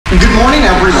Good morning,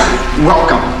 everyone.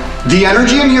 Welcome. The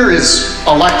energy in here is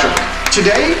electric.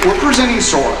 Today, we're presenting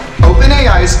Sora,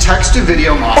 OpenAI's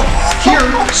text-to-video model. Here,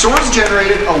 Sora's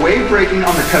generated a wave breaking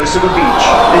on the coast of a beach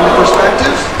in the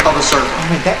perspective of a surfer. Oh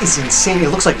man, that is insane. It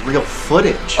looks like real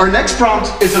footage. Our next prompt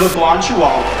is of a blonde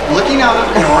chihuahua looking out of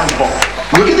an orange bowl.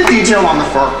 Look at the detail on the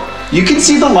fur. You can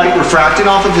see the light refracting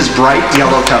off of his bright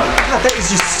yellow coat. God, that is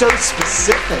just so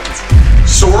specific.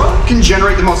 Sora can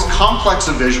generate the most complex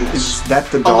of visuals. Is that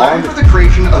the dog? Allowing for the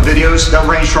creation of videos that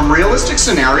range from realistic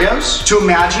scenarios to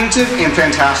imaginative and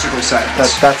fantastical settings.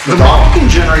 That's the the dog. model can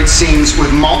generate scenes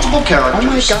with multiple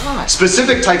characters, Oh my God.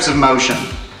 specific types of motion,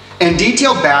 and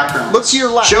detailed backgrounds. Look to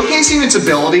your left. Showcasing its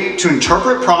ability to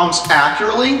interpret prompts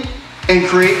accurately and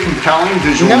create compelling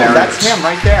visual No, narratives. that's him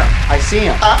right there. I see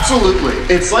him. Absolutely.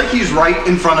 It's like he's right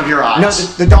in front of your eyes. No,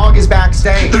 the dog is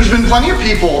backstage. There's been plenty of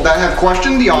people that have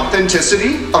questioned the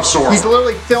authenticity of Sora. He's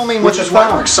literally filming with Which his is why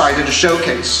we're phone. excited to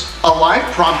showcase a live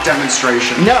prompt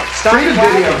demonstration. No, stop Created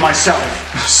talking. video of myself,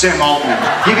 Sam Altman,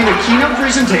 giving a keynote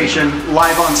presentation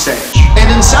live on stage. And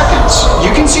in seconds,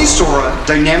 you can see Sora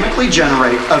dynamically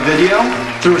generate a video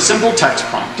through a simple text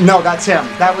prompt. No, that's him.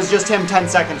 That was just him 10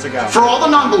 seconds ago. For all the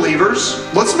non-believers,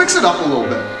 let's mix it up a little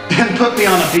bit and put me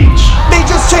on a beach. They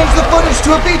just changed the footage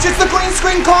to a beach. It's the green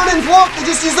screen curtains. Look, they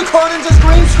just use the curtains as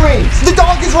green screens. The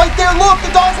dog is right there. Look,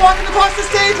 the dog's walking across the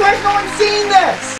stage right now. I'm seeing this.